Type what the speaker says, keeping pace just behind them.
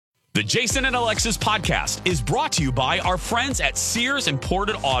The Jason and Alexis podcast is brought to you by our friends at Sears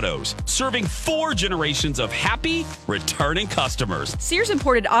Imported Autos, serving 4 generations of happy, returning customers. Sears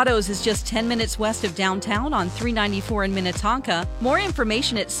Imported Autos is just 10 minutes west of downtown on 394 in Minnetonka. More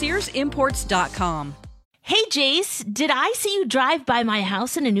information at SearsImports.com. Hey, Jace, did I see you drive by my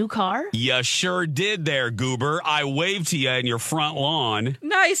house in a new car? You sure did there, Goober. I waved to you in your front lawn.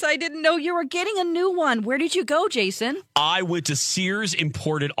 Nice. I didn't know you were getting a new one. Where did you go, Jason? I went to Sears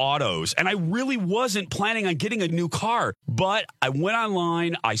Imported Autos, and I really wasn't planning on getting a new car. But I went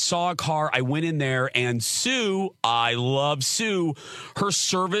online, I saw a car, I went in there, and Sue, I love Sue, her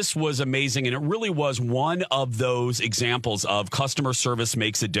service was amazing, and it really was one of those examples of customer service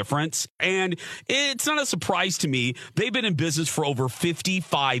makes a difference. And it's not a surprise to me. They've been in business for over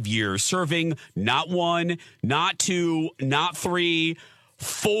 55 years, serving not 1, not 2, not 3,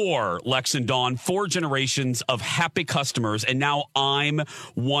 4, Lex and Dawn, 4 generations of happy customers, and now I'm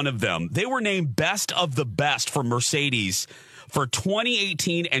one of them. They were named Best of the Best for Mercedes for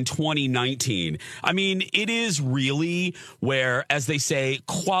 2018 and 2019. I mean, it is really where, as they say,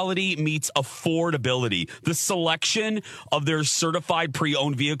 quality meets affordability. The selection of their certified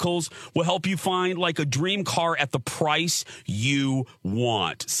pre-owned vehicles will help you find like a dream car at the price you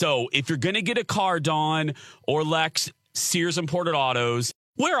want. So if you're going to get a car, Dawn or Lex, Sears Imported Autos.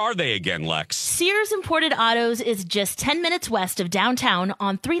 Where are they again, Lex? Sears Imported Autos is just 10 minutes west of downtown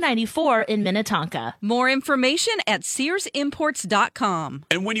on 394 in Minnetonka. More information at SearsImports.com.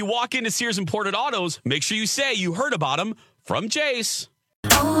 And when you walk into Sears Imported Autos, make sure you say you heard about them from Jace.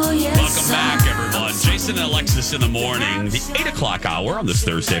 Oh, yes. Welcome back, everyone. Jason and Alexis in the morning, the 8 o'clock hour on this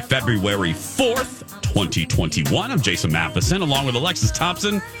Thursday, February 4th, 2021. I'm Jason Matheson, along with Alexis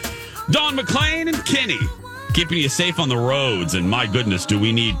Thompson, Dawn McClain, and Kenny. Keeping you safe on the roads, and my goodness, do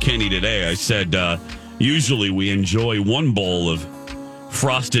we need Kenny today. I said, usually we enjoy 1 bowl of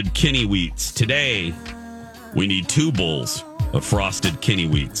frosted Kenny Wheats. Today, we need 2 bowls of frosted Kenny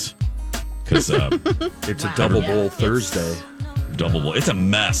Wheats. Because it's a double bowl Thursday. Double bowl. It's a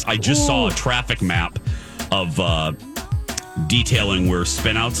mess. I just saw a traffic map of detailing where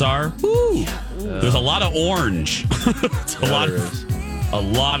spinouts are. Ooh. There's a lot of orange. It's a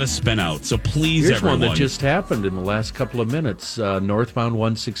lot of spin out. So please, here's everyone. One that just happened in the last couple of minutes. Northbound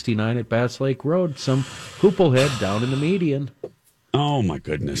 169 at Bass Lake Road. Some hooplehead down in the median. Oh, my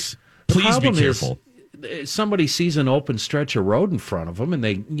goodness. Please be careful. Somebody sees an open stretch of road in front of them, and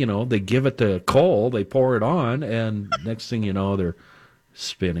they give it the coal, they pour it on, and next thing you know, they're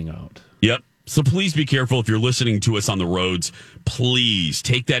spinning out. Yep. So please be careful if you're listening to us on the roads. Please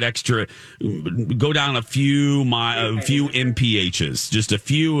take that extra, go down a few MPHs, just a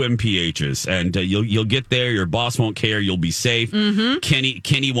few MPHs, and you'll get there. Your boss won't care. You'll be safe. Mm-hmm.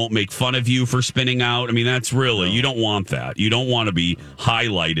 Kenny won't make fun of you for spinning out. I mean, that's really, you don't want that. You don't want to be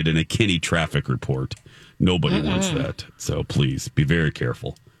highlighted in a Kenny traffic report. Nobody wants that. So please be very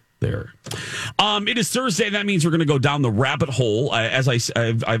careful there. It is Thursday. That means we're going to go down the rabbit hole. As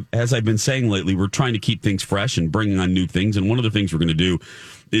I've been saying lately, we're trying to keep things fresh and bringing on new things. And one of the things we're going to do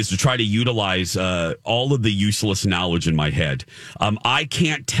is to try to utilize all of the useless knowledge in my head. I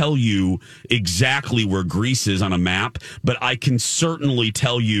can't tell you exactly where Greece is on a map, but I can certainly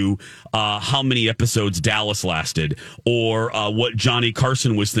tell you how many episodes Dallas lasted, or what Johnny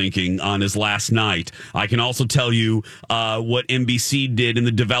Carson was thinking on his last night. I can also tell you what NBC did in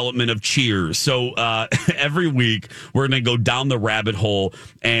the development of Cheers. So every week, we're going to go down the rabbit hole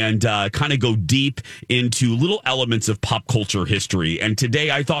and kind of go deep into little elements of pop culture history. And today,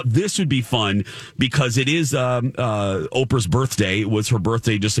 I thought this would be fun because it is Oprah's birthday. It was her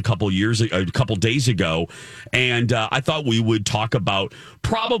birthday just a couple days ago, and I thought we would talk about,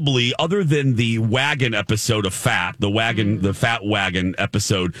 probably other than the wagon episode of Fat, the Fat Wagon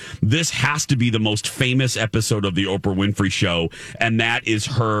episode, this has to be the most famous episode of the Oprah Winfrey Show, and that is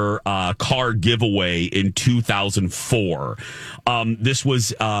her car giveaway in 2004. This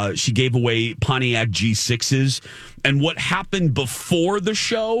was she gave away Pontiac G6s. And what happened before the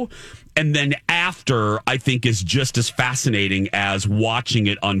show and then after, I think, is just as fascinating as watching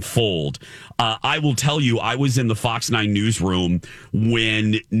it unfold. I will tell you, I was in the Fox 9 newsroom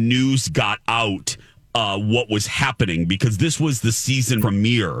when news got out what was happening, because this was the season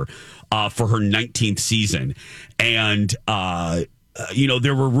premiere for her 19th season. And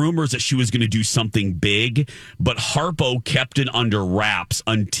there were rumors that she was going to do something big, but Harpo kept it under wraps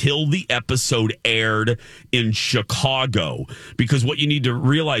until the episode aired in Chicago. Because what you need to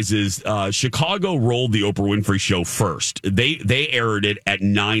realize is Chicago rolled the Oprah Winfrey Show first. They aired it at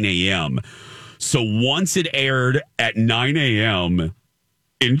 9 a.m. So once it aired at 9 a.m.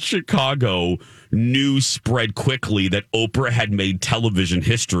 in Chicago, news spread quickly that Oprah had made television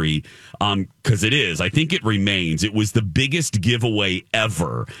history, because it is. I think it remains. It was the biggest giveaway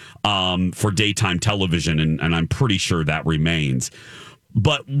ever for daytime television, and I'm pretty sure that remains.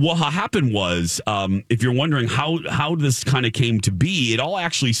 But what happened was, if you're wondering how this kind of came to be, it all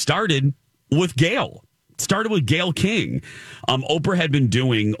actually started with Gayle. It started with Gayle King. Oprah had been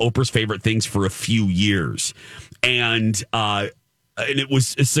doing Oprah's Favorite Things for a few years, and it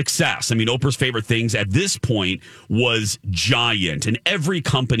was a success. I mean, Oprah's Favorite Things at this point was giant, and every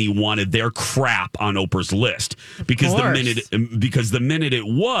company wanted their crap on Oprah's list because the minute it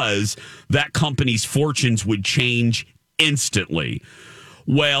was, that company's fortunes would change instantly.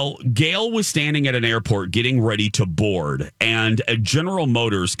 Well, Gayle was standing at an airport getting ready to board, and at General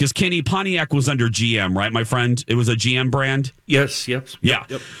Motors, because Kenny, Pontiac was under GM, right, my friend? It was a GM brand? Yes, yep. Yeah.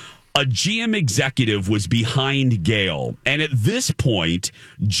 Yep. A GM executive was behind Gayle. And at this point,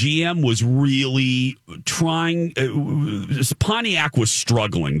 GM was really trying. Pontiac was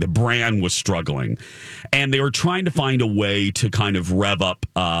struggling. The brand was struggling. And they were trying to find a way to kind of rev up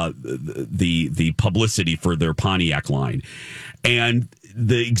the publicity for their Pontiac line. And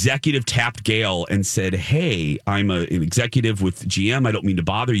the executive tapped Gayle and said, "Hey, I'm an executive with GM. I don't mean to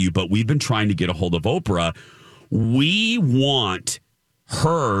bother you, but we've been trying to get a hold of Oprah. We want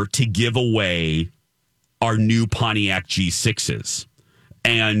her to give away our new Pontiac G6s,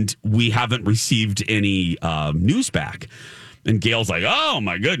 and we haven't received any news back." And Gayle's like, "Oh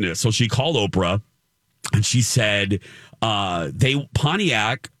my goodness!" So she called Oprah, and she said,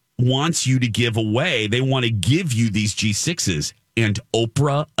 "Pontiac wants you to give away. They want to give you these G6s." And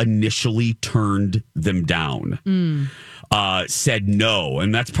Oprah initially turned them down. Said no.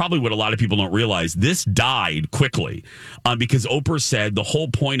 And that's probably what a lot of people don't realize. This died quickly because Oprah said the whole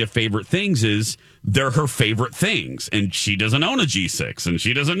point of Favorite Things is they're her favorite things. And she doesn't own a G6 and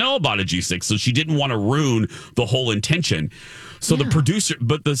she doesn't know about a G6. So she didn't want to ruin the whole intention. So the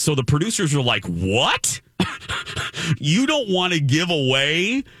producers were like, "What? You don't want to give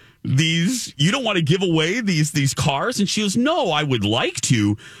away these cars?" And she goes, "No, I would like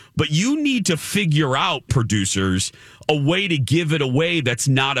to, but you need to figure out, producers, a way to give it away that's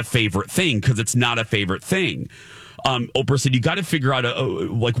not a favorite thing, because it's not a favorite thing." Oprah said, "You got to figure out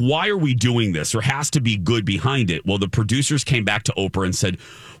why are we doing this? There has to be good behind it." Well, the producers came back to Oprah and said,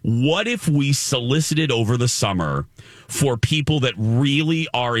 "What if we solicited over the summer for people that really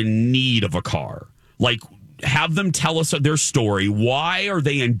are in need of a car? Like, have them tell us their story. Why are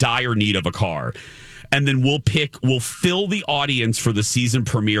they in dire need of a car? And then we'll fill the audience for the season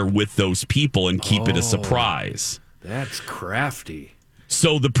premiere with those people and keep it a surprise." That's crafty.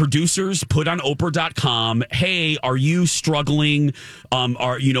 So the producers put on Oprah.com, "Hey, are you struggling?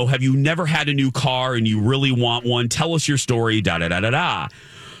 Have you never had a new car and you really want one? Tell us your story, da da da da da."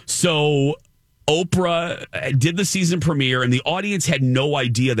 So Oprah did the season premiere, and the audience had no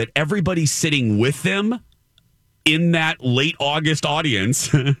idea that everybody sitting with them in that late August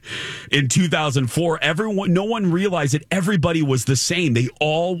audience in 2004, no one realized that everybody was the same.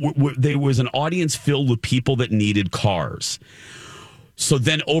 There was an audience filled with people that needed cars. So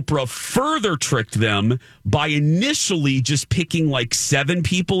then Oprah further tricked them by initially just picking like 7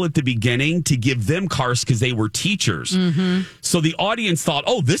 people at the beginning to give them cars because they were teachers. Mm-hmm. So the audience thought,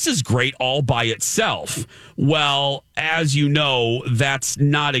 "Oh, this is great all by itself." Well, as you know, that's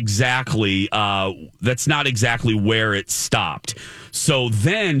not exactly where it stopped. So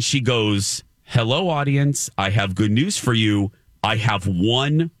then she goes, "Hello, audience. I have good news for you. I have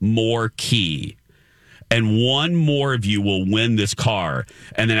one more key. And one more of you will win this car."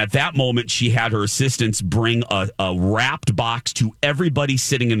 And then at that moment, she had her assistants bring a wrapped box to everybody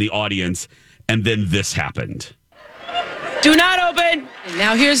sitting in the audience. And then this happened. "Do not open."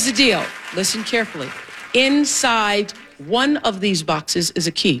 Now here's the deal. Listen carefully. Inside one of these boxes is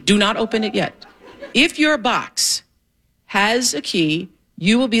a key. Do not open it yet. If your box has a key,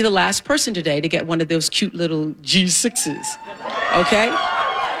 you will be the last person today to get one of those cute little G6s. Okay?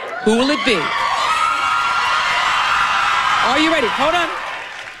 Who will it be? Are you ready? Hold on.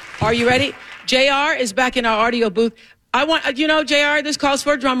 Are you ready? JR is back in our audio booth. JR, this calls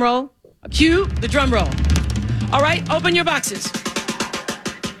for a drum roll. Cue the drum roll. All right, open your boxes.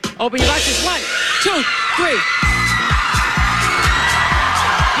 Open your boxes. 1, 2, 3.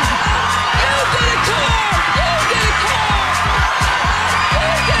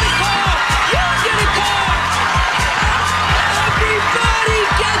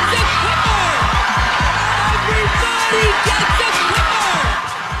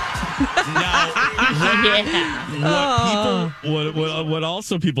 Now, Yeah. What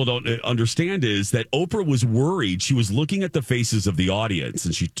also people don't understand is that Oprah was worried. She was looking at the faces of the audience,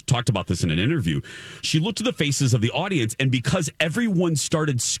 and she talked about this in an interview. She looked at the faces of the audience, and because everyone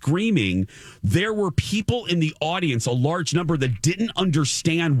started screaming, there were people in the audience, a large number, that didn't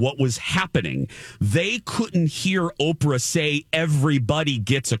understand what was happening. They couldn't hear Oprah say, "Everybody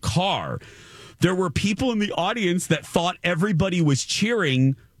gets a car." There were people in the audience that thought everybody was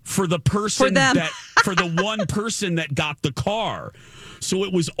cheering for the person for the one person that got the car. So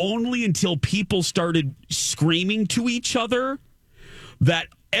it was only until people started screaming to each other that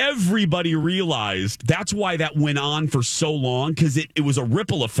everybody realized. That's why that went on for so long, because it was a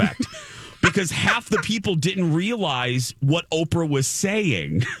ripple effect. Because half the people didn't realize what Oprah was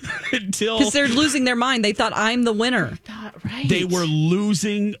saying until... Because they're losing their mind. They thought, I'm the winner. Right. They were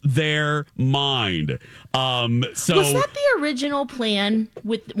losing their mind. So was that the original plan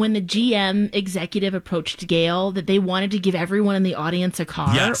with when the GM executive approached Gail, that they wanted to give everyone in the audience a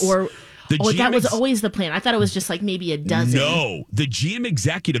car? Yes. Or The that was GM always the plan. I thought it was just like maybe a dozen. No, the GM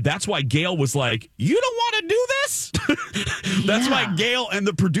executive. That's why Gail was like, "You don't want to do this." That's why Gail and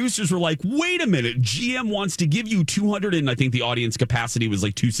the producers were like, "Wait a minute, GM wants to give you 200, and I think the audience capacity was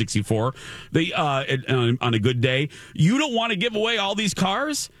like 264. They on a good day. You don't want to give away all these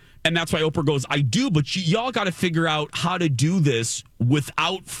cars." And that's why Oprah goes, "I do, but y'all got to figure out how to do this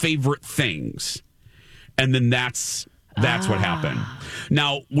without favorite things." And then that's what happened.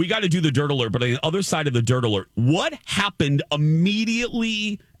 Now, we got to do the dirt alert, but on the other side of the dirt alert, what happened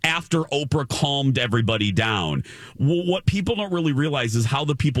immediately after Oprah calmed everybody down? What people don't really realize is how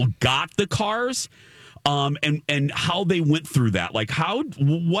the people got the cars. And how they went through that. Like,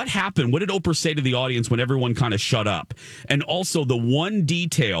 what happened? What did Oprah say to the audience when everyone kind of shut up? And also the one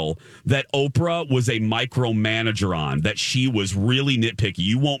detail that Oprah was a micromanager on, that she was really nitpicky.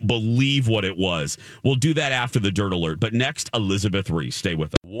 You won't believe what it was. We'll do that after the dirt alert. But next, Elizabeth Reese. Stay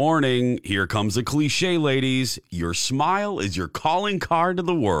with us. Warning, here comes a cliche, ladies. Your smile is your calling card to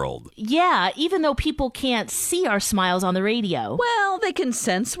the world. Yeah, even though people can't see our smiles on the radio. Well, they can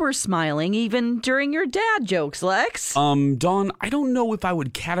sense we're smiling even during your dad jokes, Lex. Dawn, I don't know if I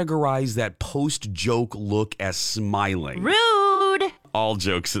would categorize that post-joke look as smiling. Rude. All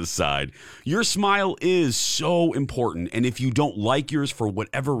jokes aside, your smile is so important, and if you don't like yours for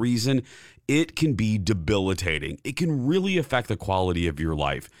whatever reason, it can be debilitating. It can really affect the quality of your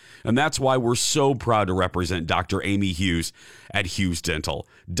life. And that's why we're so proud to represent Dr. Amy Hughes at Hughes Dental.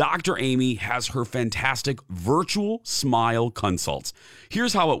 Dr. Amy has her fantastic virtual smile consults.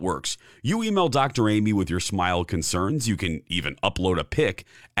 Here's how it works. You email Dr. Amy with your smile concerns. You can even upload a pic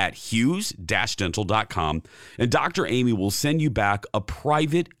at hughes-dental.com, and Dr. Amy will send you back a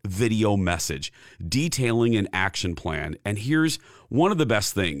private video message detailing an action plan. And here's one of the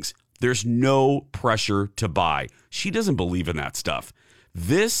best things. There's no pressure to buy. She doesn't believe in that stuff.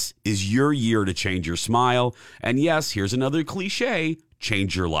 This is your year to change your smile. And yes, here's another cliche,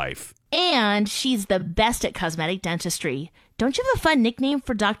 change your life. And she's the best at cosmetic dentistry. Don't you have a fun nickname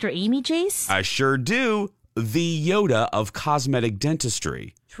for Dr. Amy, Jace? I sure do. The Yoda of cosmetic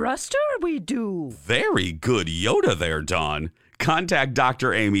dentistry. Trust her, we do. Very good Yoda there, Dawn. Contact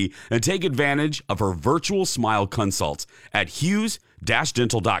Dr. Amy and take advantage of her virtual smile consults at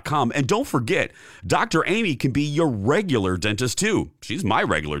hughes-dental.com. And don't forget, Dr. Amy can be your regular dentist too. She's my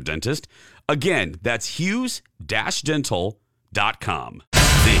regular dentist. Again, that's hughes-dental.com.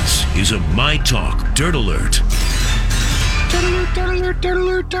 This is a My Talk Dirt Alert.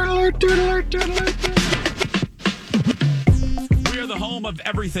 We are the home of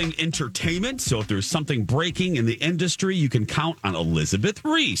everything entertainment, so if there's something breaking in the industry, you can count on Elizabeth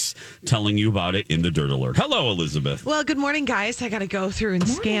Reese telling you about it in the Dirt Alert. Hello, Elizabeth. Well, good morning, guys. I got to go through and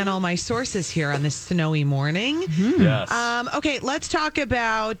scan all my sources here on this snowy morning. Yes. Okay, let's talk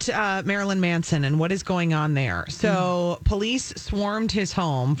about Marilyn Manson and what is going on there. So, police swarmed his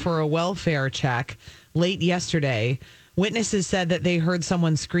home for a welfare check late yesterday. Witnesses said that they heard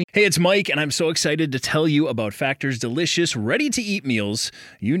someone scream. Hey, it's Mike, and I'm so excited to tell you about Factor's delicious, ready-to-eat meals.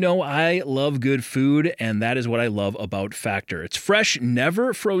 You know I love good food, and that is what I love about Factor. It's fresh,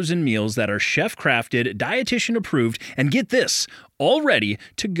 never frozen meals that are chef-crafted, dietitian-approved, and get this, all ready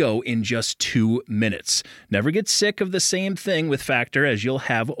to go in just 2 minutes. Never get sick of the same thing with Factor, as you'll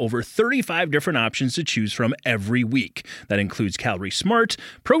have over 35 different options to choose from every week. That includes Calorie Smart,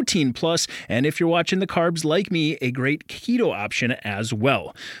 Protein Plus, and if you're watching the carbs like me, a great keto option as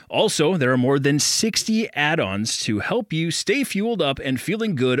well. Also, there are more than 60 add-ons to help you stay fueled up and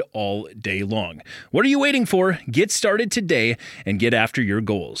feeling good all day long. What are you waiting for? Get started today and get after your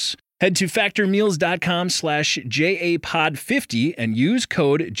goals. Head to factormeals.com/JAPOD50 and use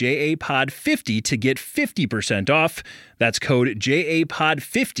code JAPOD50 to get 50% off. That's code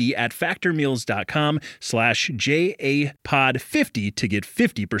JAPOD50 at factormeals.com/JAPOD50 to get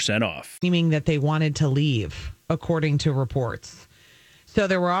 50% off. Claiming that they wanted to leave, according to reports. So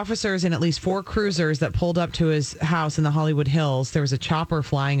there were officers in at least 4 cruisers that pulled up to his house in the Hollywood Hills. There was a chopper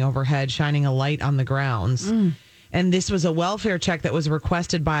flying overhead, shining a light on the grounds. And this was a welfare check that was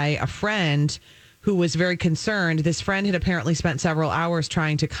requested by a friend who was very concerned. This friend had apparently spent several hours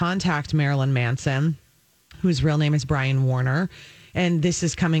trying to contact Marilyn Manson, whose real name is Brian Warner. And this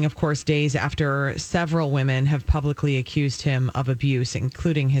is coming, of course, days after several women have publicly accused him of abuse,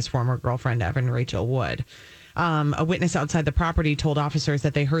 including his former girlfriend, Evan Rachel Wood. A witness outside the property told officers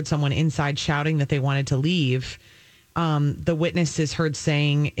that they heard someone inside shouting that they wanted to leave. The witness is heard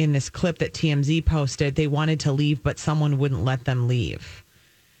saying in this clip that TMZ posted, they wanted to leave, but someone wouldn't let them leave.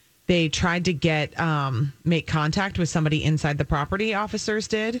 They tried to make contact with somebody inside the property, officers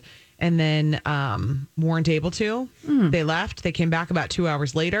did, and then weren't able to. They left. They came back about 2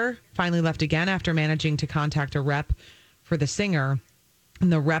 hours later, finally left again after managing to contact a rep for the singer. And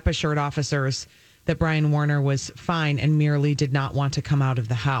the rep assured officers that Brian Warner was fine and merely did not want to come out of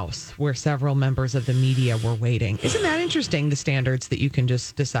the house, where several members of the media were waiting. Isn't that interesting, the standards that you can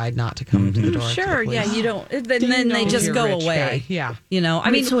just decide not to come to the door? Sure, yeah, you don't. Then they just go away. Guy. Yeah. I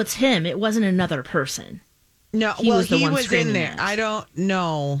mean, so it's him. It wasn't another person. No, he was in there. I don't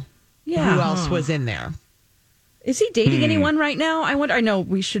know who else was in there. Is he dating anyone right now? I wonder. I know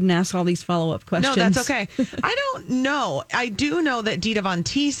we shouldn't ask all these follow-up questions. No, that's okay. I don't know. I do know that Dita Von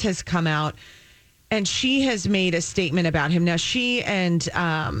Teese has come out and she has made a statement about him. Now, she and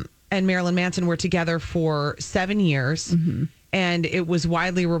Marilyn Manson were together for 7 years. And it was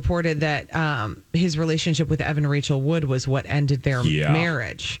widely reported that his relationship with Evan Rachel Wood was what ended their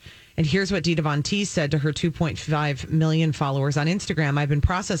marriage. And here's what Dita Von Teese said to her 2.5 million followers on Instagram. I've been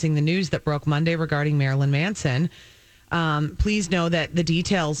processing the news that broke Monday regarding Marilyn Manson. Please know that the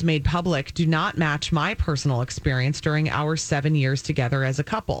details made public do not match my personal experience during our 7 years together as a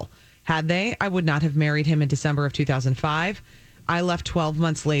couple. Had they, I would not have married him in December of 2005. I left 12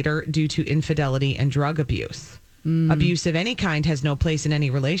 months later due to infidelity and drug abuse. Abuse of any kind has no place in any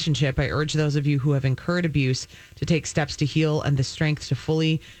relationship. I urge those of you who have incurred abuse to take steps to heal and the strength to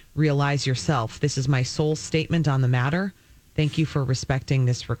fully realize yourself. This is my sole statement on the matter. Thank you for respecting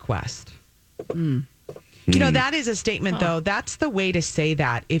this request. You know, that is a statement, though. That's the way to say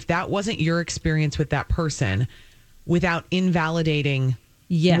that. If that wasn't your experience with that person, without invalidating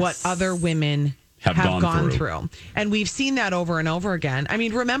what other women have gone through. And we've seen that over and over again. I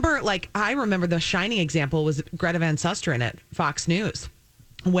mean, I remember the shining example was Greta Van Susteren at Fox News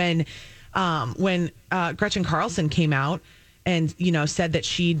when Gretchen Carlson came out and, said that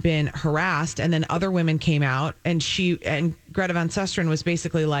she'd been harassed, and then other women came out and Greta Van Susteren was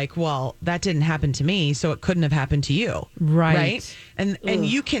basically like, well, that didn't happen to me, so it couldn't have happened to you. Right. And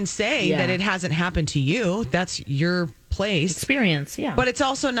you can say that it hasn't happened to you. That's your place. Experience, yeah. But it's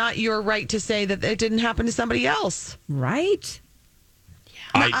also not your right to say that it didn't happen to somebody else. Right.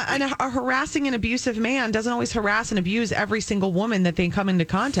 A harassing and abusive man doesn't always harass and abuse every single woman that they come into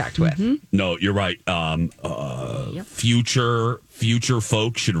contact with. No, you're right. Future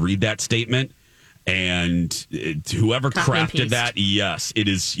folks should read that statement, and whoever crafted that, yes, it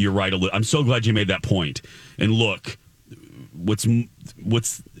is. You're right. I'm so glad you made that point. And look, what's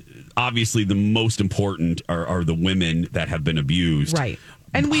obviously the most important are the women that have been abused, right?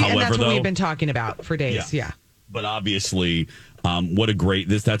 And that's what we've been talking about for days. Yeah. But obviously,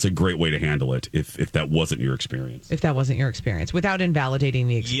 that's a great way to handle it if that wasn't your experience. If that wasn't your experience, without invalidating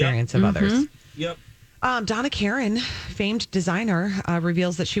the experience of others. Yep. Donna Karan, famed designer,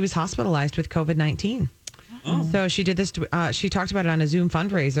 reveals that she was hospitalized with COVID-19. So she did this. She talked about it on a Zoom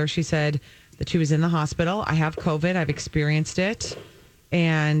fundraiser. She said that she was in the hospital. I have COVID. I've experienced it.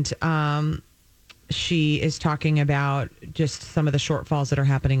 And she is talking about just some of the shortfalls that are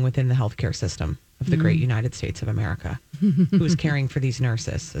happening within the healthcare system of the great United States of America. Who is caring for these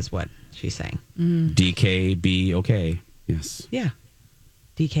nurses is what she's saying. DKB, okay. Yes. Yeah.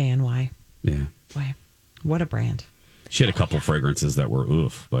 DKNY. Yeah. Boy, what a brand. She had a couple fragrances that were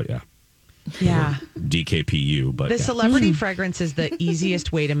oof, but yeah. Yeah. DKPU, but the celebrity fragrance is the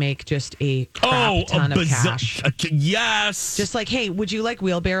easiest way to make just a crap ton of cash. Yes. Just like, hey, would you like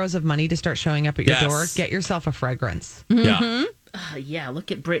wheelbarrows of money to start showing up at your door? Get yourself a fragrance. Yeah. Yeah,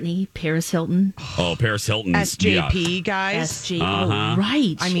 look at Britney, Paris Hilton. Oh, Paris Hilton. SJP, guys. SJP. Oh,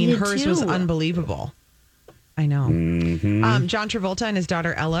 right. I mean, hers was unbelievable. I know. Mm-hmm. John Travolta and his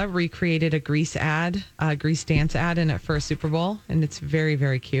daughter Ella recreated a Grease dance ad for a Super Bowl, and it's very,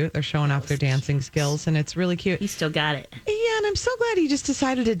 very cute. They're showing off their dancing skills, and it's really cute. He still got it. Yeah, and I'm so glad he just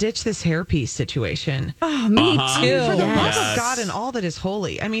decided to ditch this hairpiece situation. Oh, me too. For the love Yes. of God and all that is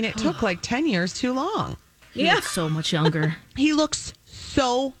holy. I mean, it took like 10 years too long. He looks so much younger. He looks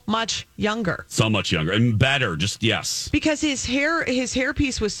so much younger. So much younger and better. Just yes. Because his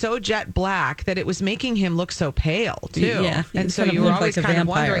hairpiece was so jet black that it was making him look so pale too. Yeah, he and so kind of you were looked always like a kind of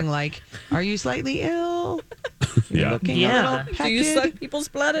vampire. wondering, like, are you slightly ill? Yeah. Looking Yeah. a little Do pecked? you suck people's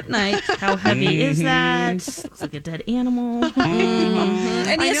blood at night? How heavy is that? Looks like a dead animal. And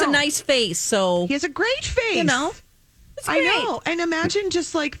he I has a know. nice face, so He has a great face. you know. It's I great. know. And imagine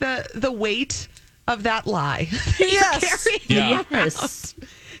just like the weight of that lie. Yes. Yeah. Yes.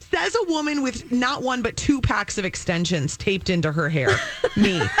 Says a woman with not one but 2 packs of extensions taped into her hair.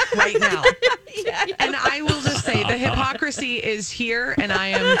 Me, right now. And I will just say the hypocrisy is here, and I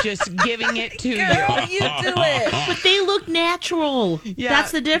am just giving it to Girl, you. you do it. But they look natural. Yeah.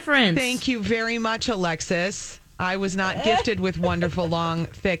 That's the difference. Thank you very much, Alexis. I was not gifted with wonderful, long,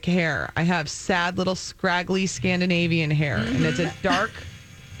 thick hair. I have sad, little, scraggly Scandinavian hair, and it's a dark,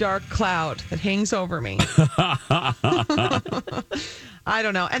 dark cloud that hangs over me. I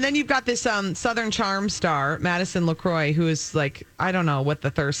don't know. And then you've got this Southern Charm star, Madison LaCroix, who is like, I don't know what the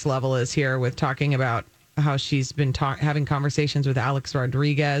thirst level is here with talking about how she's been having conversations with Alex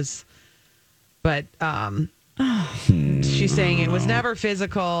Rodriguez. But she's saying it was never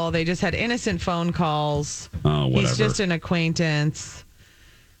physical. They just had innocent phone calls. Oh, whatever. He's just an acquaintance.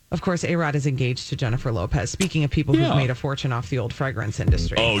 Of course, A-Rod is engaged to Jennifer Lopez. Speaking of people Yeah. who've made a fortune off the old fragrance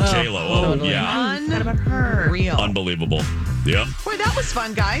industry. Oh, J-Lo. Oh, totally. yeah. Unreal. Unbelievable. Yep. Boy, that was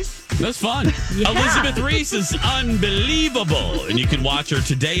fun, guys. That's fun. Elizabeth Reese is unbelievable. And you can watch her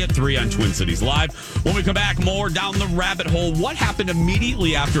today at 3 on Twin Cities Live. When we come back, more Down the Rabbit Hole. What happened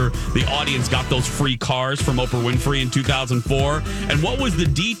immediately after the audience got those free cars from Oprah Winfrey in 2004? And what was the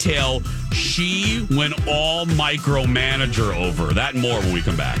detail she went all micromanager over? That and more when we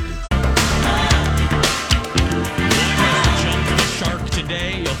come back. Jump the shark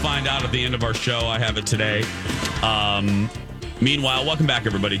today. You'll find out at the end of our show. I have it today. Meanwhile, welcome back,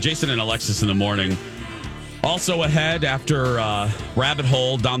 everybody. Jason and Alexis in the morning. Also ahead after Rabbit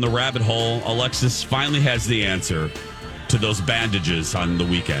Hole, Down the Rabbit Hole, Alexis finally has the answer to those bandages on the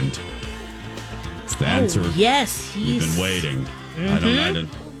weekend. It's the answer. Yes. We've been waiting. I don't.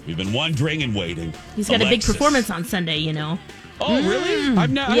 We've been wondering and waiting. He's got a big Alexis. performance on Sunday, you know. Oh, really? I have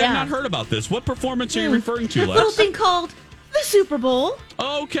Yeah. not heard about this. What performance are you referring to, A little Lex? thing called the Super Bowl.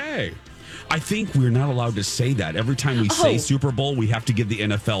 Okay. I think we're not allowed to say that. Every time we say Super Bowl, we have to give the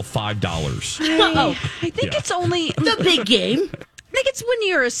NFL $5. I think Yeah. it's only The big game. I think it's when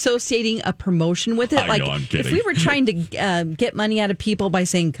you're associating a promotion with it. I Like know, I'm if kidding. we were trying to get money out of people by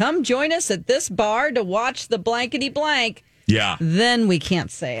saying, "Come join us at this bar to watch the blankety blank," Yeah. then we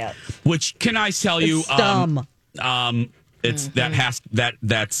can't say it. Which can I tell you? It's dumb. It's that's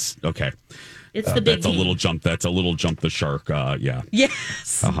okay. It's the big That's a game. little jump. That's a little jump the shark. Yeah.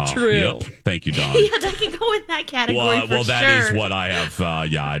 Yes, Uh-huh. true. Yep. Thank you, Don. Yeah, that can go in that category for that sure. is what I have.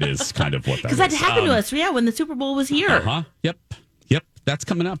 Yeah, it is kind of what that is. Because that happened to us, when the Super Bowl was here. Uh-huh. Yep. That's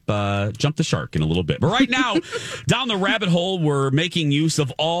coming up. Jump the shark in a little bit. But right now, down the rabbit hole, we're making use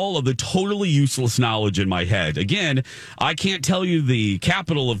of all of the totally useless knowledge in my head. Again, I can't tell you the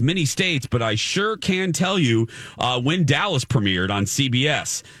capital of many states, but I sure can tell you when Dallas premiered on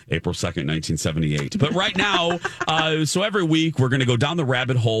CBS, April 2nd, 1978. But right now, so every week, we're going to go down the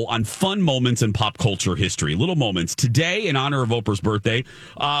rabbit hole on fun moments in pop culture history. Little moments. Today, in honor of Oprah's birthday,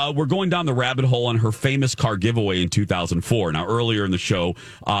 we're going down the rabbit hole on her famous car giveaway in 2004. Now, earlier in the show,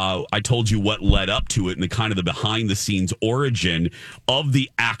 I told you what led up to it and the kind of the behind the scenes origin of the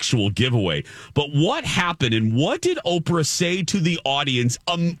actual giveaway. But what happened and what did Oprah say to the audience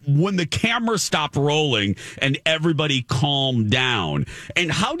when the camera stopped rolling and everybody calmed down?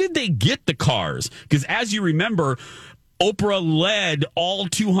 And how did they get the cars? Because as you remember, Oprah led all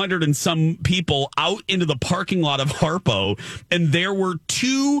 200 and some people out into the parking lot of Harpo, and there were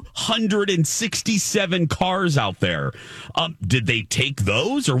 267 cars out there. Did they take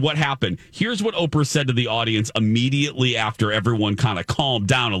those, or what happened? Here's what Oprah said to the audience immediately after everyone kind of calmed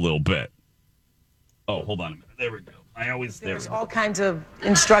down a little bit. Oh, hold on a minute. There we go. There's all kinds of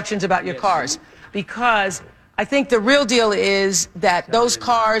instructions about your cars, because I think the real deal is that those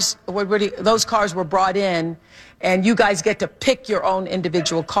cars were brought in, and you guys get to pick your own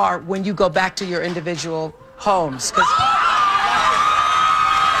individual car when you go back to your individual homes.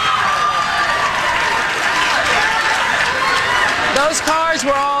 Those cars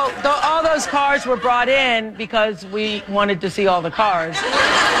were all those cars were brought in because we wanted to see all the cars.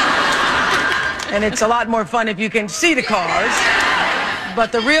 And it's a lot more fun if you can see the cars.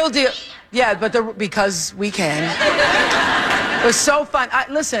 But the real deal, because we can. It was so fun.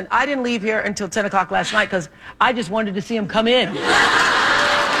 Listen, I didn't leave here until 10 o'clock last night because I just wanted to see them come in.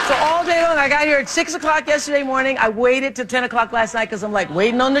 So all day long, I got here at 6 o'clock yesterday morning. I waited till 10 o'clock last night because I'm like,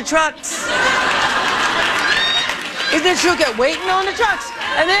 waiting on the trucks. Isn't it true? Get waiting on the trucks.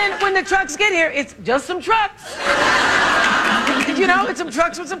 And then when the trucks get here, it's just some trucks. You know, it's some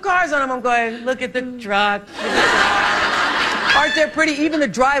trucks with some cars on them. I'm going, look at the truck. Aren't they pretty? Even the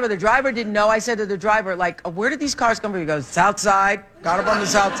driver didn't know. I said to the driver, like, where did these cars come from? He goes, south side. Got them on the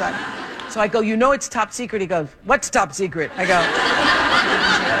south side. So I go, you know it's top secret? He goes, what's top secret? I go,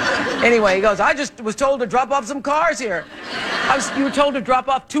 anyway, he goes, I just was told to drop off some cars here. You were told to drop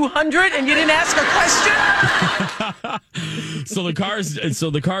off 200 and you didn't ask a question? So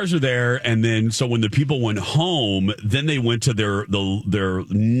the cars are there, and then so when the people went home, then they went to their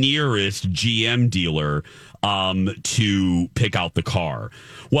nearest GM dealer to pick out the car.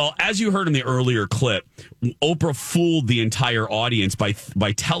 Well, as you heard in the earlier clip, Oprah fooled the entire audience by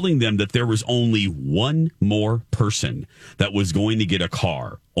telling them that there was only one more person that was going to get a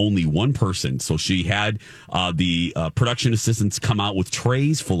car. Only one person. So she had the production assistants come out with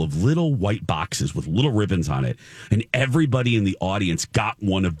trays full of little white boxes with little ribbons on it. And everybody in the audience got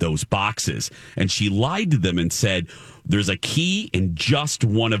one of those boxes. And she lied to them and said, there's a key in just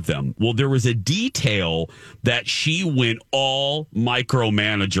one of them. Well, there was a detail that she went all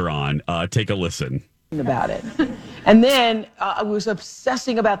micromanager on. Take a listen. About it. And then I was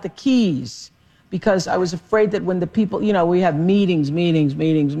obsessing about the keys because I was afraid that when the people, you know, we have meetings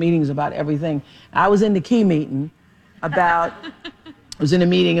about everything. I was in the key meeting I was in a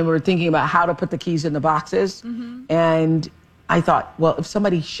meeting and we were thinking about how to put the keys in the boxes. Mm-hmm. And I thought, well, if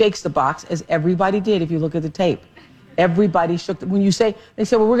somebody shakes the box, as everybody did, if you look at the tape, everybody shook them. When they say,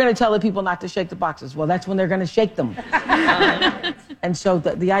 well, we're going to tell the people not to shake the boxes. Well, that's when they're going to shake them. And so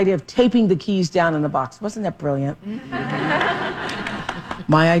the idea of taping the keys down in the box, wasn't that brilliant?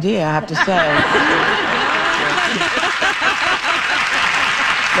 My idea, I have to say.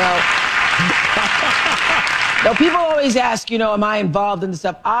 Now, people always ask, am I involved in this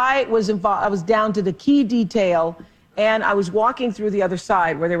stuff? I was involved. I was down to the key detail, and I was walking through the other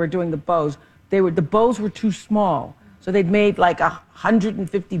side where they were doing the bows. The bows were too small. So they'd made like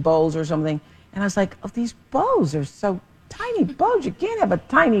 150 bows or something. And I was like, these bows are so tiny bows. You can't have a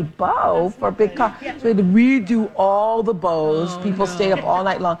tiny bow for a big car. So we had to redo all the bows. People stayed up all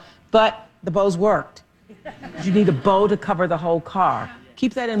night long. But the bows worked. You need a bow to cover the whole car.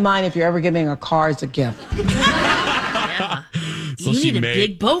 Keep that in mind if you're ever giving a car as a gift. Yeah. So you need a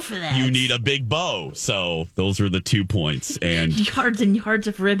big bow for that. You need a big bow. So those are the 2 points. And yards and yards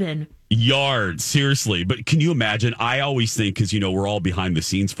of ribbon. Yards, seriously. But can you imagine? I always think, because, we're all behind the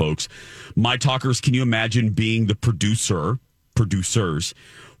scenes, folks. My talkers, can you imagine being the producers,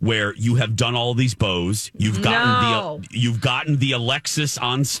 where you have done all these bows? You've gotten the Alexis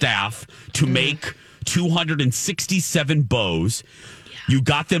on staff to make 267 bows. Yeah. You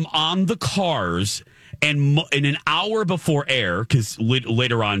got them on the cars. And in an hour before air, because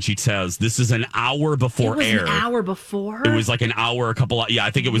later on she says this is an hour before air. An hour before? It was like an hour,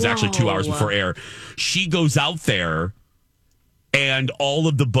 I think it was actually 2 hours before air. She goes out there, and all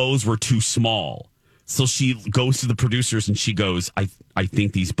of the bows were too small. So she goes to the producers and she goes, I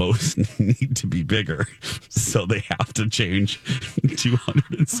think these bows need to be bigger. So they have to change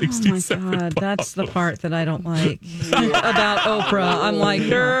 267 Oh, my God. bows. That's the part that I don't like about Oprah. I'm like,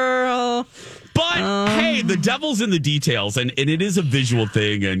 girl. But hey, the devil's in the details, and it is a visual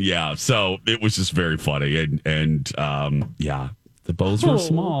thing, and so it was just very funny, and the bows were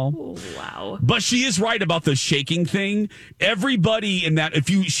small. Oh, wow! But she is right about the shaking thing. Everybody in that,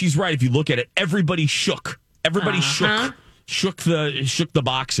 she's right. If you look at it, everybody shook. Everybody shook the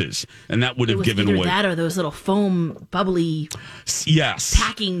boxes, and that would have given away that or those little foam bubbly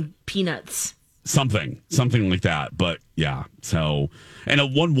packing peanuts. Something like that. But so,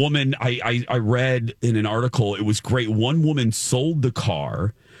 and one woman I read in an article, it was great. One woman sold the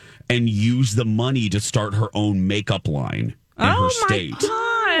car and used the money to start her own makeup line in her state.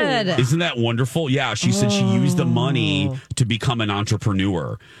 God. Isn't that wonderful? Yeah, she said she used the money to become an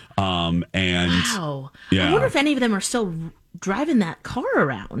entrepreneur. Wow. Yeah. I wonder if any of them are still driving that car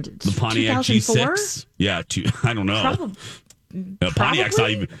around. It's the Pontiac 2004? G6? Yeah, I don't know. Probably. Pontiac's not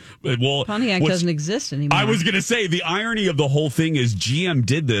even. Well, Pontiac doesn't exist anymore. I was going to say the irony of the whole thing is GM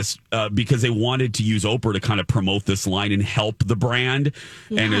did this because they wanted to use Oprah to kind of promote this line and help the brand.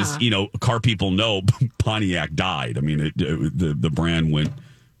 Yeah. And as car people know, Pontiac died. I mean, the brand went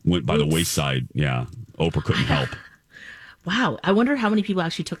went by the wayside. Yeah, Oprah couldn't help. Wow. I wonder how many people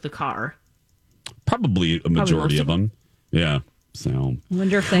actually took the car. Probably a majority of them. Yeah. So I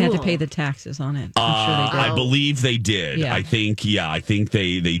wonder if they had to pay the taxes on it. I'm sure they did. I believe they did. Yeah. I think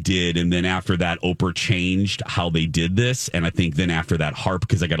they did. And then after that, Oprah changed how they did this. And I think then after that, Harp,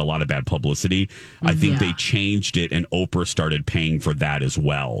 because I got a lot of bad publicity, I think they changed it, and Oprah started paying for that as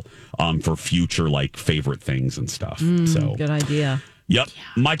well, for future like favorite things and stuff. So Good idea. Yep.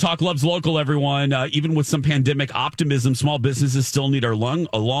 My Talk loves local, everyone. Even with some pandemic optimism, small businesses still need our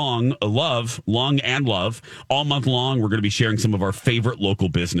love. All month long, we're going to be sharing some of our favorite local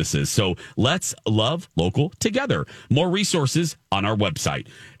businesses. So let's love local together. More resources on our website.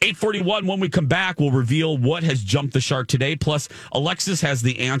 8:41, when we come back, we'll reveal what has jumped the shark today. Plus, Alexis has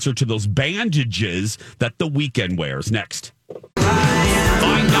the answer to those bandages that The Weeknd wears. Next.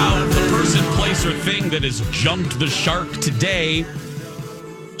 Find out the person, place, or thing that has jumped the shark today.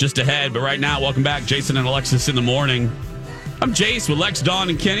 Just ahead, but right now, welcome back, Jason and Alexis in the morning. I'm Jace with Lex, Dawn,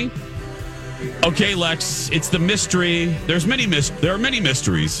 and Kenny. Okay, Lex, it's the mystery. There are many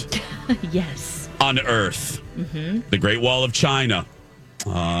mysteries. Yes. On Earth. The Great Wall of China.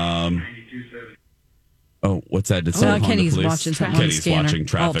 Oh, what's that? Did someone call the Kenny's police? watching something. Kenny's watching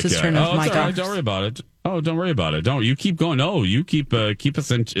traffic. Just turn off it's mic all right. off. Don't worry about it. Oh, don't worry about it. Don't you keep going? No, you keep us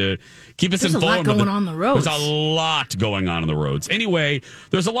informed. There's a lot going on the roads. There's a lot going on the roads. Anyway,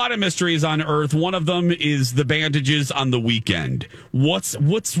 there's a lot of mysteries on Earth. One of them is the bandages on The Weeknd.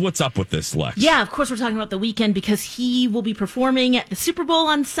 What's up with this, Lex? Yeah, of course we're talking about The Weeknd because he will be performing at the Super Bowl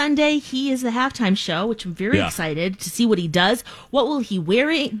on Sunday. He is the halftime show, which I'm very excited to see what he does. What will he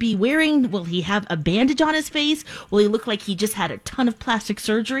be wearing? Will he have a bandage on his face? Will he look like he just had a ton of plastic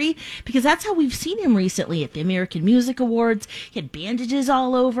surgery? Because that's how we've seen him recently at the American Music Awards. He had bandages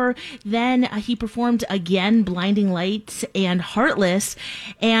all over. Then he performed again Blinding Lights and Heartless.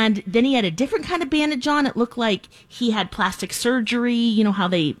 And then he had a different kind of bandage on. It looked like he had plastic surgery. You know how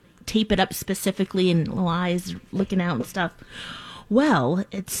they tape it up specifically and eyes looking out and stuff. Well,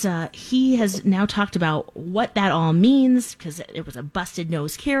 it's he has now talked about what that all means because it was a busted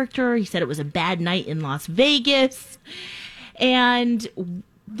nose character. He said it was a bad night in Las Vegas. And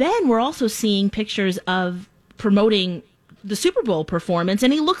then we're also seeing pictures of promoting the Super Bowl performance,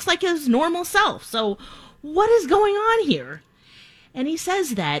 and he looks like his normal self. So what is going on here? And he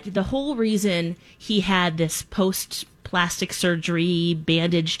says that the whole reason he had this post-plastic surgery,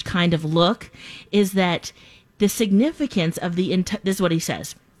 bandaged kind of look is that the significance of this is what he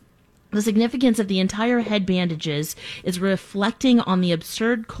says. The significance of the entire head bandages is reflecting on the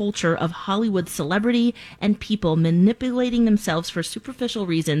absurd culture of Hollywood celebrity and people manipulating themselves for superficial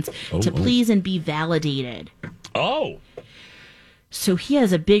reasons to please and be validated. Oh. So he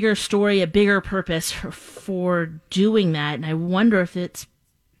has a bigger story, a bigger purpose for doing that, and I wonder if it's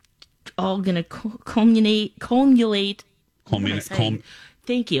all going to culminate.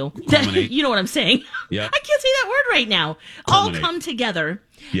 Thank you. You know what I'm saying. Yeah. I can't say that word right now. Culminate. All come together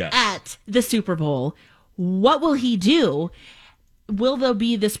Yes. at the Super Bowl. What will he do? Will there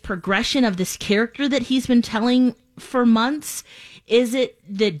be this progression of this character that he's been telling for months? Is it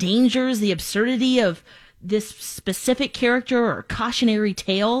the dangers, the absurdity of this specific character or cautionary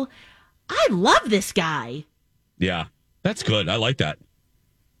tale? I love this guy. Yeah, that's good. I like that.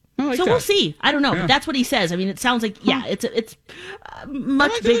 We'll see. I don't know, but that's what he says. I mean, it sounds like it's a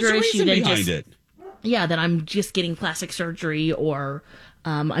much bigger issue than just that I'm just getting plastic surgery or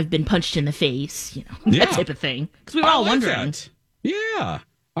I've been punched in the face, that type of thing. Because we were all wondering. That. Yeah,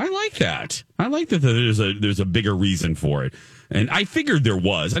 I like that. I like that there's a bigger reason for it. And I figured there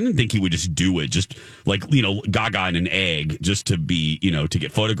was. I didn't think he would just do it, just like, Gaga in an egg, just to be, to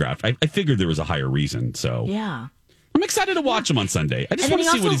get photographed. I figured there was a higher reason. So yeah. I'm excited to watch him on Sunday. I just want to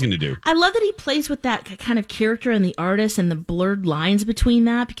see what he's going to do. I love that he plays with that kind of character and the artist and the blurred lines between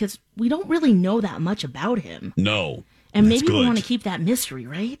that because we don't really know that much about him. No. And maybe we want to keep that mystery,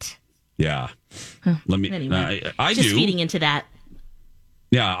 right? Yeah. Anyway, I just do. feeding into that.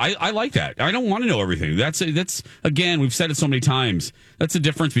 Yeah, I like that. I don't want to know everything. That's again, we've said it so many times. That's the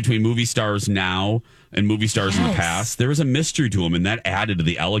difference between movie stars now and movie stars in the past. There was a mystery to them, and that added to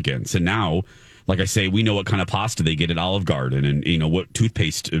the elegance. And now, like I say, we know what kind of pasta they get at Olive Garden and what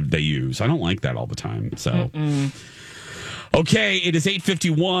toothpaste they use. I don't like that all the time. So, okay, it is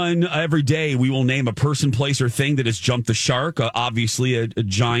 8:51. Every day we will name a person, place, or thing that has jumped the shark. Obviously, a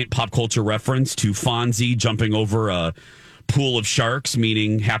giant pop culture reference to Fonzie jumping over a pool of sharks,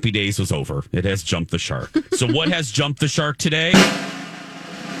 meaning Happy Days was over. It has jumped the shark. So what has jumped the shark today?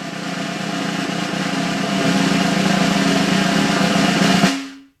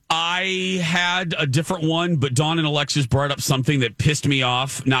 I had had a different one, but Dawn and Alexis brought up something that pissed me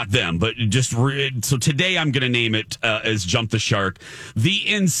off. Not them, but just so today I'm going to name it as Jump the Shark. The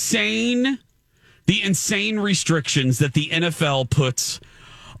insane restrictions that the NFL puts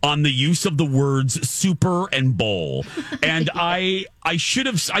on the use of the words super and bowl. And I should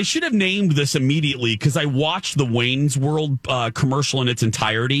have named this immediately because I watched the Wayne's World commercial in its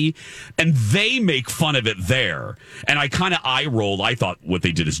entirety, and they make fun of it there. And I kind of eye rolled. I thought what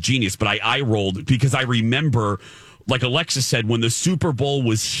they did is genius, but I eye rolled because I remember, like Alexa said, when the Super Bowl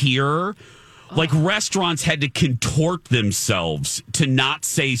was here, like restaurants had to contort themselves to not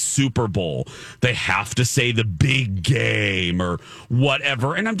say Super Bowl. They have to say the big game or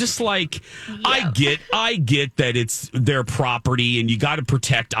whatever. And I'm just like, I get that it's their property and you got to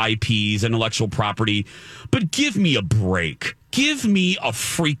protect IPs, intellectual property, but give me a break. Give me a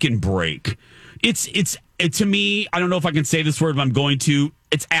freaking break. It's to me, I don't know if I can say this word, but I'm going to.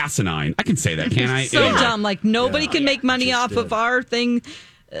 It's asinine. I can say that, can't I? So dumb. Like nobody can make money off of our thing.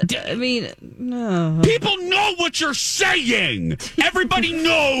 I mean, no. People know what you're saying. Everybody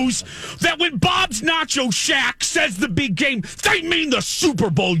knows that when Bob's Nacho Shack says the big game, they mean the Super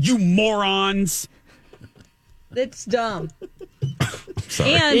Bowl, you morons. It's dumb.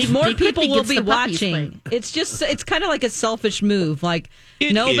 Sorry. And more They people quickly will gets be the puppies watching. playing. It's kind of like a selfish move. Like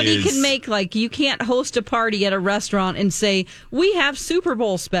It nobody is. can make, like, you can't host a party at a restaurant and say, we have Super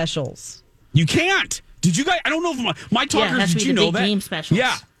Bowl specials. You can't. Did you guys? I don't know if my it talkers, has to did be you the know big that? game specials.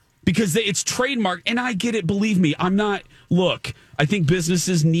 Yeah, because it's trademarked, and I get it. Believe me, I'm not. Look, I think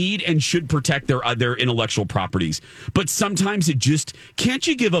businesses need and should protect their intellectual properties, but sometimes it just can't.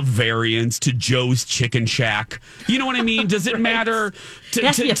 You give a variance to Joe's Chicken Shack? You know what I mean? Does it matter? It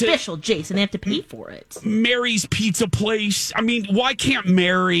has to be official, Jason. They have to pay for it. Mary's Pizza Place. I mean, why can't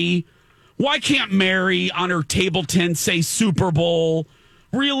Mary on her table tent say Super Bowl?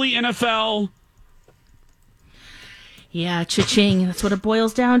 Really, NFL? Yeah, cha-ching. That's what it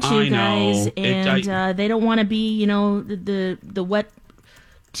boils down to, I guys. know. And they don't want to be, the wet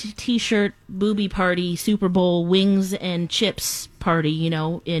T-shirt booby party, Super Bowl wings and chips party,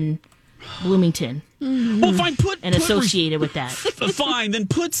 in Bloomington. Well, fine. And associated with that. Fine, then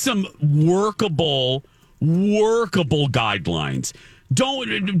put some workable guidelines.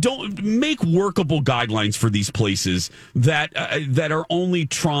 Don't make workable guidelines for these places that are only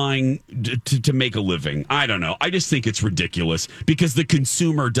trying to make a living. I don't know. I just think it's ridiculous because the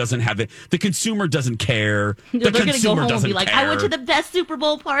consumer doesn't have it. The consumer doesn't care. They're going to go consumer home and be doesn't like, care. I went to the best Super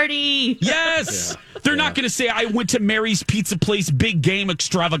Bowl party. Yes. They're not going to say, I went to Mary's Pizza Place big game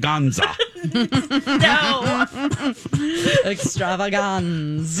extravaganza. No.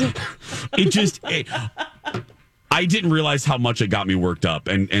 Extravagance. I didn't realize how much it got me worked up.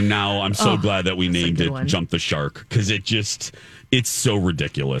 And now I'm so glad that we named it one. Jump the Shark because it's so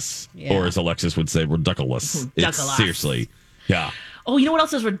ridiculous. Yeah. Or as Alexis would say, ridiculous. It's Ridiculous. seriously. Yeah. Oh, you know what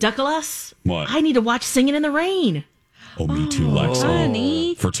else is ridiculous? What? I need to watch Singing in the Rain. Oh, me too, Lex.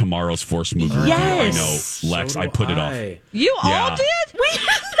 honey. For tomorrow's Force movie. Yes. I know. Lex, I put it off. You Yeah. all did?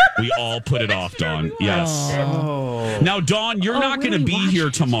 We all put it off, Dawn. Yes. Now, Dawn, you're not going to really? be Watch here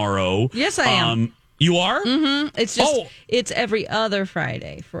it. tomorrow. Yes, I am. You are? It's just, Oh. it's every other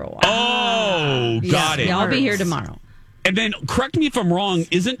Friday for a while. Oh, got it. Yeah, I'll be here tomorrow. And then, correct me if I'm wrong,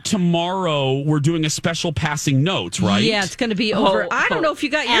 isn't tomorrow we're doing a special passing notes, right? Yeah, it's going to be over. Oh, I don't know if you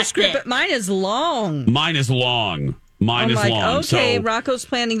got your epic. script, but mine is long. Mine is long. I'm like, long. okay, So, Rocco's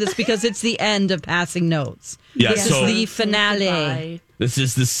planning this because it's the end of passing notes. Yeah, This so- is the finale. Goodbye. this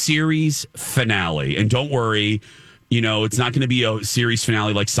is the series finale. And don't worry, it's not going to be a series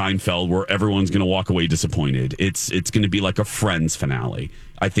finale like Seinfeld where everyone's going to walk away disappointed. It's going to be like a Friends finale.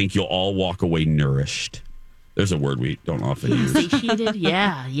 I think you'll all walk away nourished. There's a word we don't often use. Satiated?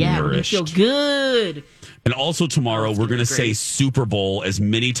 Yeah. We're going to Nourished. feel good. And also tomorrow, we're going to say Super Bowl as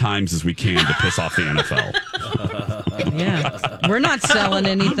many times as we can to piss off the NFL. Yeah. We're not selling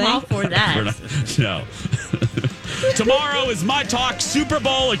anything. I'm all for that. We're not- no. Tomorrow is My Talk Super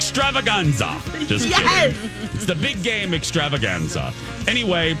Bowl extravaganza. Just Yes! kidding. It's the big game extravaganza.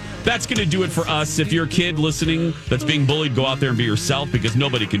 Anyway, that's going to do it for us. If you're a kid listening that's being bullied, go out there and be yourself because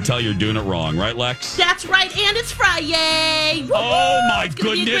nobody can tell you're doing it wrong. Right, Lex? That's right, and it's Friday. Woo-hoo! Oh, my It's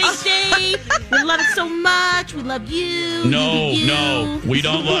gonna be a goodness. great day. We love it so much. We love you. No, You. no. We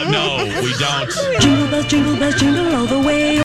don't love. No, we don't. Jingle bells, jingle bells,